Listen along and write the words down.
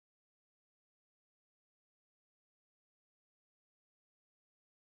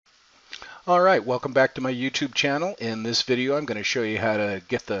Alright, welcome back to my YouTube channel. In this video I'm going to show you how to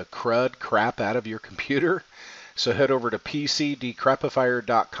get the crap out of your computer. So head over to PC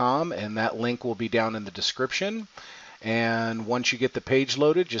Decrapifier.com and that link will be down in the description. And once you get the page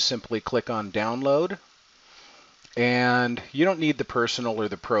loaded, just simply click on download. And you don't need the personal or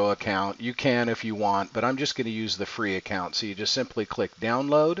the pro account. You can if you want, but I'm just going to use the free account. So you just simply click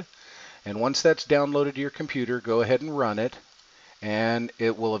download. And once that's downloaded to your computer, go ahead and run it. And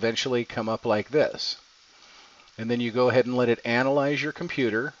it will eventually come up like this. And then you go ahead and let it analyze your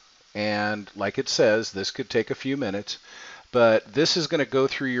computer. And like it says, this could take a few minutes. But this is going to go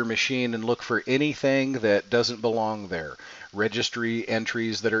through your machine and look for anything that doesn't belong there. Registry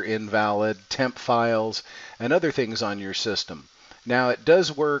entries that are invalid, temp files, and other things on your system. Now it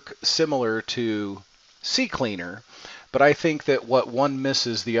does work similar to CCleaner, but I think that what one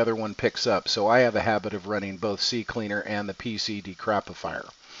misses, the other one picks up. So I have a habit of running both CCleaner and the PC Decrapifier.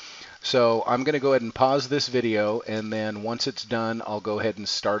 So I'm going to go ahead and pause this video, and then once it's done, I'll go ahead and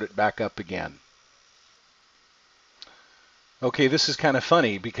start it back up again. Okay, this is kind of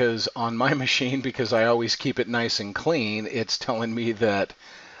funny because on my machine, because I always keep it nice and clean, it's telling me that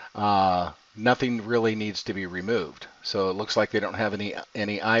nothing really needs to be removed. So it looks like they don't have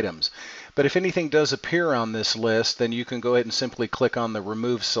any items. But if anything does appear on this list, then you can go ahead and simply click on the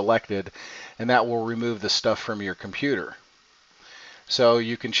Remove Selected, and that will remove the stuff from your computer. So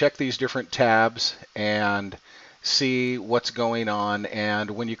you can check these different tabs and see what's going on.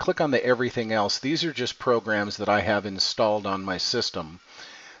 And when you click on the Everything Else, these are just programs that I have installed on my system.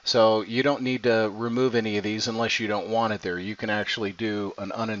 So you don't need to remove any of these unless you don't want it there. You can actually do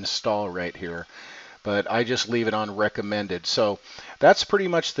an uninstall right here. But I just leave it on recommended. So that's pretty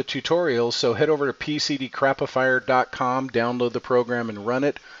much the tutorial. So head over to PCDecrapifier.com, download the program and run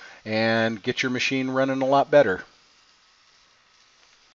it, and get your machine running a lot better.